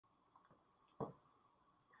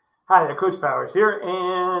Hi, Coach Powers here,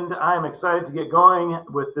 and I'm excited to get going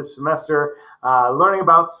with this semester learning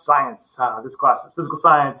about science. This class is physical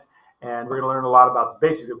science, and we're going to learn a lot about the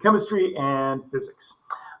basics of chemistry and physics.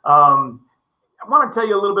 I want to tell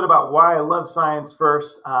you a little bit about why I love science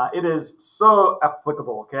first. It is so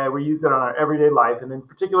applicable, okay? We use it on our everyday life, and in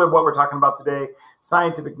particular, what we're talking about today,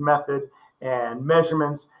 scientific method and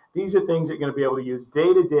measurements. These are things that you're going to be able to use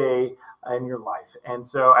day to day in your life. And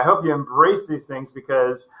so I hope you embrace these things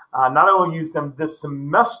because not only use them this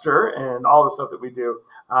semester and all the stuff that we do,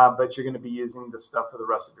 but you're going to be using this stuff for the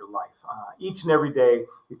rest of your life. Each and every day,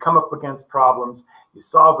 you come up against problems, you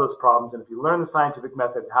solve those problems, and if you learn the scientific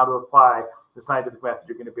method and how to apply the scientific method,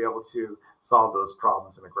 you're going to be able to solve those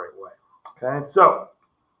problems in a great way. Okay, so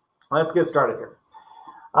let's get started here.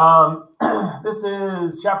 This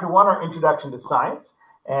is Chapter 1, our Introduction to Science,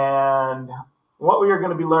 and what we are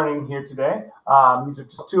going to be learning here today, these are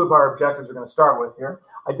just two of our objectives we're going to start with here.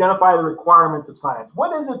 Identify the requirements of science.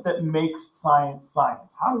 What is it that makes science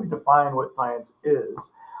science? How do we define what science is?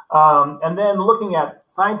 And then looking at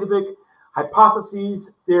scientific hypotheses,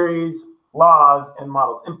 theories, laws, and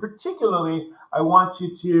models. And particularly, I want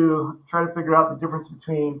you to try to figure out the difference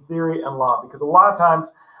between theory and law, because a lot of times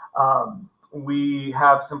we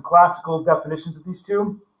have some classical definitions of these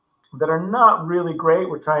two that are not really great.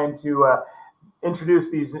 We're trying to introduce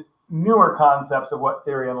these newer concepts of what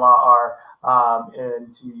theory and law are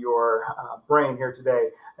into your brain here today.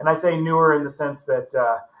 And I say newer in the sense that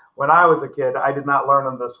when I was a kid, I did not learn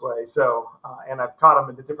them this way. So, and I've taught them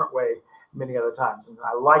in a different way many other times. And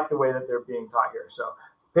I like the way that they're being taught here. So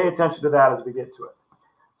pay attention to that as we get to it.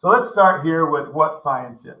 So let's start here with what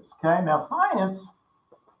science is. Okay, now science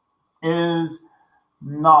is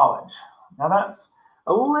knowledge. Now that's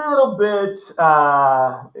a little bit,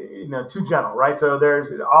 too general, right? So there's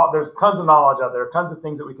tons of knowledge out there, tons of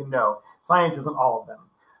things that we can know. Science isn't all of them.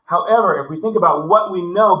 However, if we think about what we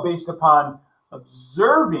know based upon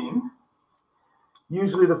observing,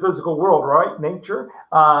 usually the physical world, right, nature,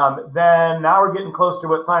 then now we're getting close to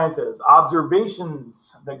what science is.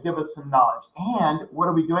 Observations that give us some knowledge. And what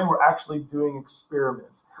are we doing? We're actually doing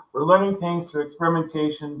experiments. We're learning things through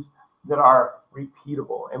experimentations that are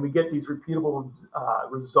repeatable, and we get these repeatable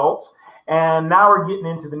results. And now we're getting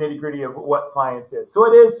into the nitty-gritty of what science is. So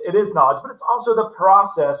it is knowledge, but it's also the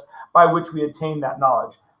process by which we attain that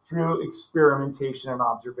knowledge through experimentation and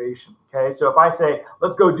observation. Okay, so if I say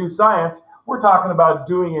let's go do science, we're talking about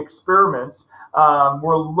doing experiments.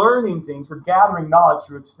 We're learning things. We're gathering knowledge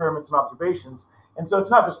through experiments and observations, and so it's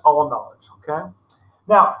not just all knowledge. Okay.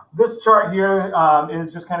 Now, this chart here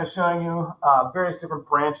is just kind of showing you various different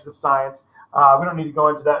branches of science. We don't need to go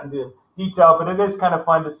into that into detail, but it is kind of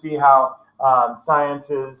fun to see how science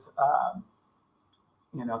is,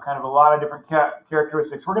 kind of a lot of different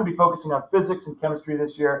characteristics. We're going to be focusing on physics and chemistry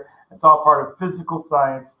this year. It's all part of physical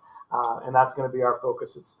science, and that's going to be our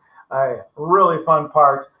focus. It's a really fun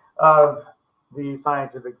part of the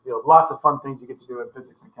scientific field. Lots of fun things you get to do in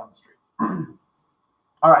physics and chemistry.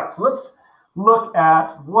 All right, so let's look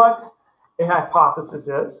at what a hypothesis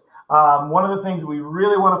is. One of the things we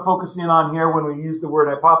really want to focus in on here when we use the word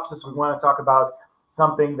hypothesis, we want to talk about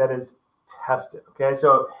something that is tested. Okay,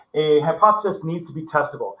 so a hypothesis needs to be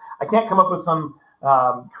testable. I can't come up with some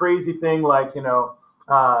crazy thing like,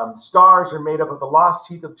 stars are made up of the lost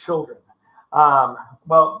teeth of children.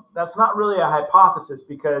 Well, that's not really a hypothesis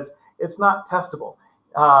because it's not testable.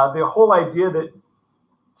 The whole idea that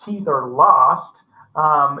teeth are lost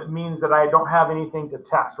means that I don't have anything to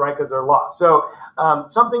test, right? Because they're lost. So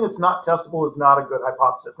something that's not testable is not a good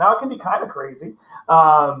hypothesis. Now, it can be kind of crazy.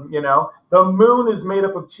 The moon is made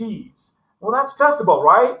up of cheese. Well, that's testable,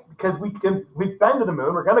 right? Because we've been to the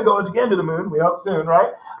moon. We're going to go again to the moon. We hope soon,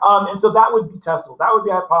 right? And so that would be testable. That would be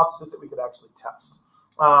a hypothesis that we could actually test.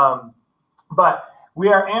 But we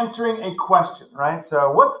are answering a question, right?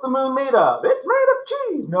 So what's the moon made of? It's made of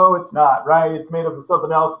cheese. No, it's not, right? It's made of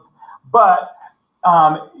something else. But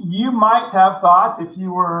you might have thought if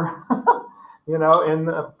you were, in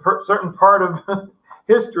a certain part of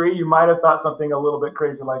history, you might have thought something a little bit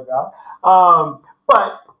crazy like that.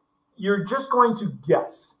 But you're just going to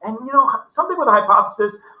guess. And, something with a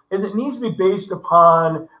hypothesis is it needs to be based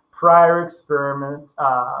upon prior experience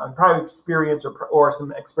or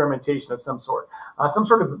some experimentation of some sort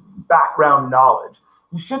of background knowledge.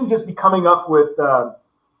 You shouldn't just be coming up with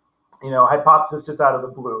hypothesis just out of the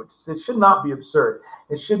blue. It should not be absurd.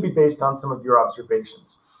 It should be based on some of your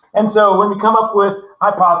observations. And so when we come up with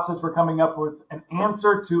hypothesis, we're coming up with an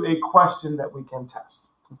answer to a question that we can test.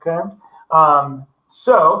 Okay.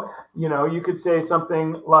 So, you could say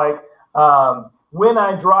something like, when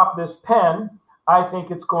I drop this pen, I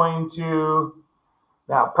think it's going to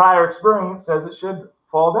Now, prior experience says it should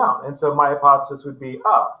fall down. And so my hypothesis would be,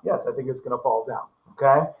 oh, yes, I think it's going to fall down.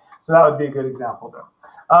 Okay? So that would be a good example there.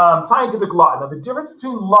 Scientific law. Now, the difference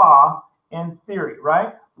between law and theory,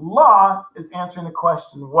 right? Law is answering the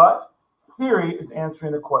question what? Theory is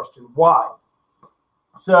answering the question why.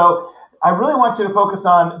 So I really want you to focus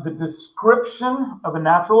on the description of a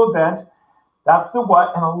natural event. That's the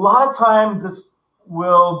what. And a lot of times this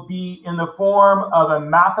will be in the form of a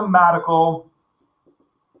mathematical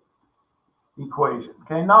equation.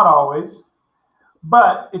 Okay, not always.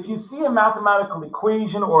 But if you see a mathematical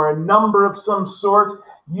equation or a number of some sort,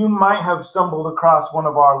 you might have stumbled across one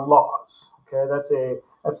of our laws. Okay,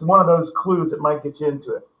 that's one of those clues that might get you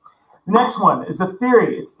into it. The next one is a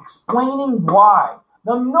theory. It's explaining why.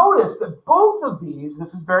 Now notice that both of these,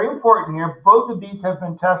 this is very important here, both of these have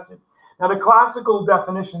been tested. Now the classical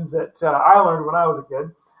definitions that I learned when I was a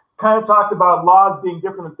kid kind of talked about laws being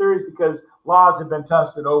different than theories because laws have been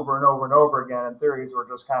tested over and over and over again and theories were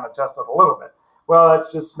just kind of tested a little bit. Well,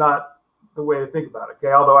 that's just not the way to think about it,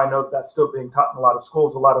 okay? Although I know that's still being taught in a lot of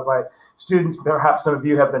schools. A lot of my students, perhaps some of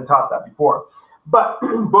you have been taught that before. But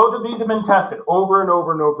both of these have been tested over and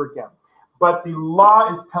over and over again. But the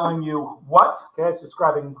law is telling you what? Okay, it's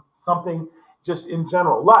describing something just in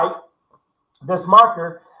general. Like this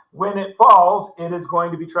marker, when it falls, it is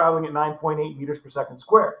going to be traveling at 9.8 meters per second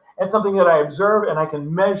squared. It's something that I observe and I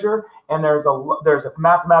can measure, and there's a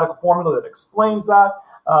mathematical formula that explains that.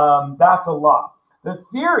 That's a law. The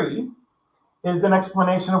theory is an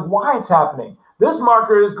explanation of why it's happening. This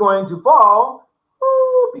marker is going to fall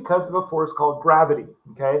because of a force called gravity,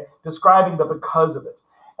 okay? Describing the because of it.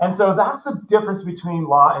 And so that's the difference between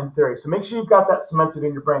law and theory. So make sure you've got that cemented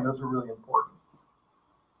in your brain. Those are really important.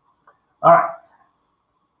 All right.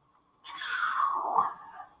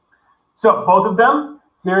 So both of them,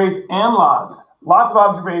 theories and laws, lots of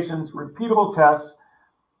observations, repeatable tests,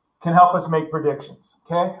 can help us make predictions,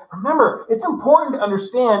 okay? Remember, it's important to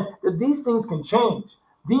understand that these things can change.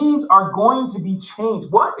 These are going to be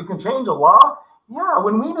changed. What? It can change a law? Yeah,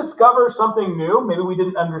 when we discover something new, maybe we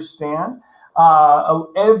didn't understand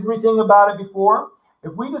everything about it before.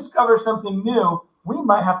 If we discover something new, we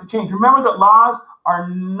might have to change. Remember that laws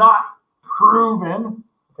are not proven,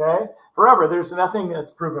 okay, forever. There's nothing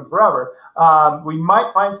that's proven forever. We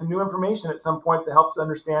might find some new information at some point that helps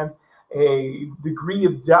understand a degree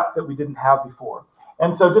of depth that we didn't have before.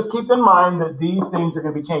 And so just keep in mind that these things are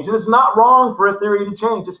going to be changed. And it's not wrong for a theory to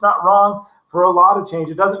change. It's not wrong for a law to change.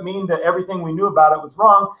 It doesn't mean that everything we knew about it was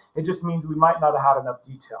wrong. It just means we might not have had enough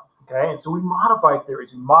detail. Okay? And so we modify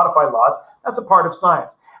theories, we modify laws. That's a part of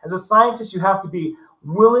science. As a scientist, you have to be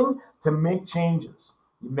willing to make changes.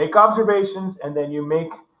 You make observations, and then you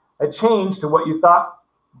make a change to what you thought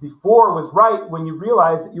before was right when you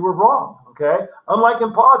realize that you were wrong. Okay? Unlike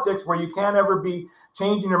in politics where you can't ever be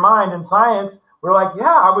changing your mind, in science, we're like, yeah,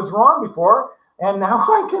 I was wrong before, and now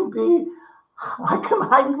I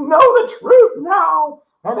know the truth now.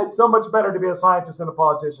 And it's so much better to be a scientist than a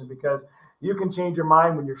politician because you can change your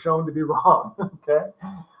mind when you're shown to be wrong. Okay?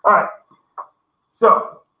 All right.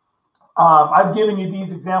 So I've given you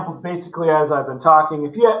these examples basically as I've been talking.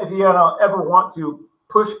 If you ever want to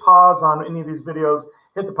push pause on any of these videos,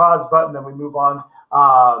 hit the pause button, then we move on.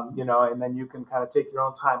 And then you can kind of take your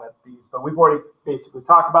own time at these. But we've already basically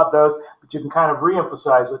talked about those, but you can kind of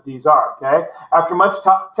reemphasize what these are, okay? After much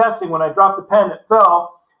testing, when I dropped the pen, it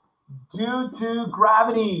fell due to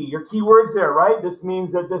gravity. Your key words there, right? This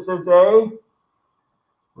means that this is a,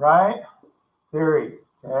 right, theory,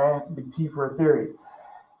 okay? It's a big T for a theory.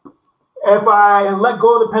 If I let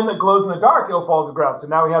go of the pen that glows in the dark, it'll fall to the ground. So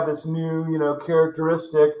now we have this new,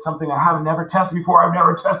 characteristic, something I haven't never tested before. I've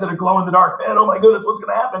never tested a glow-in-the-dark pen. Oh, my goodness, what's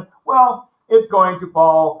going to happen? Well, it's going to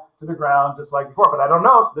fall to the ground just like before, but I don't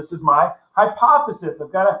know. So this is my hypothesis.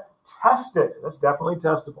 I've got to test it. That's definitely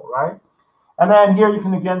testable, right? And then here you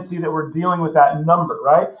can again see that we're dealing with that number,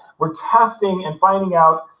 right? We're testing and finding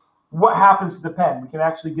out what happens to the pen. We can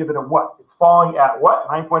actually give it a what. It's falling at what?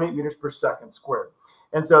 9.8 meters per second squared.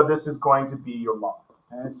 And so this is going to be your law.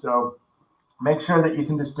 Okay? So make sure that you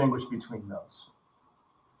can distinguish between those.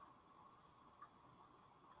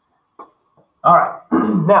 All right.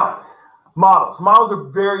 Now, models. Models are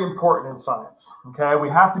very important in science. Okay? We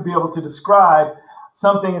have to be able to describe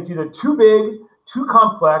something that's either too big, too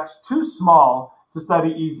complex, too small to study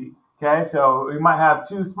easy. Okay? So we might have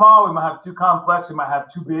too small, we might have too complex, we might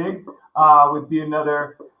have too big. Would be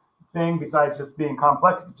another thing besides just being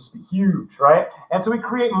complex. It could just be huge, right? And so we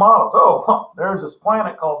create models. Oh, there's this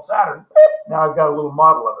planet called Saturn. Now I've got a little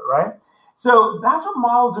model of it, right? So that's what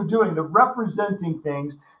models are doing. They're representing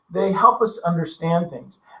things. They help us to understand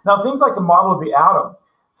things. Now, things like the model of the atom,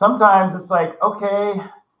 sometimes it's like, okay,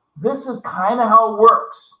 this is kind of how it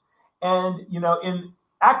works. And, you know, in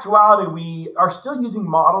actuality, we are still using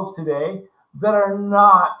models today that are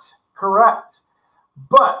not correct,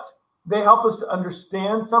 but they help us to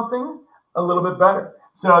understand something a little bit better.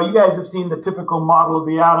 So you guys have seen the typical model of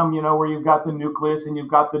the atom, you know, where you've got the nucleus and you've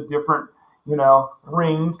got the different, you know,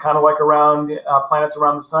 rings, kind of like around planets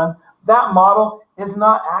around the sun. That model is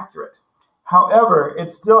not accurate. However,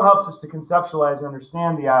 it still helps us to conceptualize and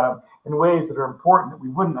understand the atom in ways that are important that we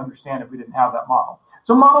wouldn't understand if we didn't have that model.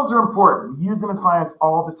 So models are important. We use them in science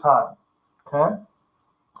all the time. Okay.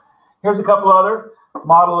 Here's a couple other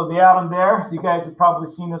model of the atom there. You guys have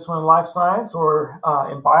probably seen this one in life science or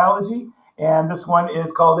in biology. And this one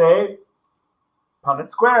is called a Punnett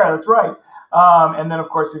square. That's right. And then, of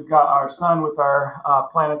course, we've got our sun with our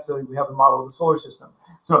planets. So we have a model of the solar system.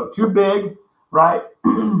 So too big, right?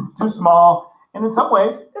 Too small. And in some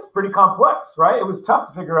ways, it's pretty complex, right? It was tough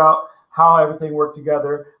to figure out how everything worked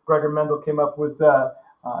together. Gregor Mendel came up with the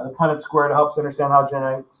Punnett square to help us understand how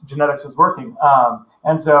genetics was working.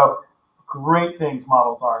 And so great things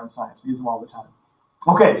models are in science. We use them all the time.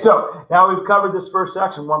 Okay, so now we've covered this first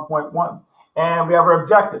section, 1.1, and we have our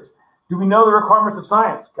objectives. Do we know the requirements of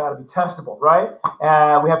science? Got to be testable, right?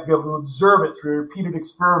 And we have to be able to observe it through repeated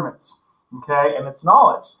experiments, okay? And it's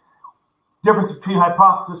knowledge. Difference between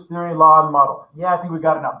hypothesis, theory, law, and model. Yeah, I think we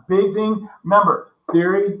got it now. Big thing, remember,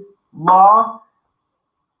 theory, law.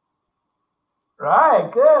 Right,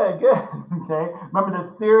 good, good. Okay, remember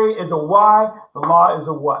the theory is a why, the law is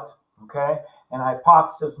a what. Okay, and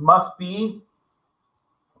hypothesis must be,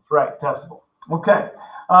 that's right, testable. Okay,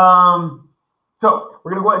 so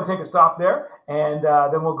we're going to go ahead and take a stop there, and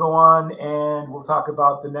then we'll go on and we'll talk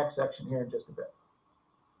about the next section here in just a bit.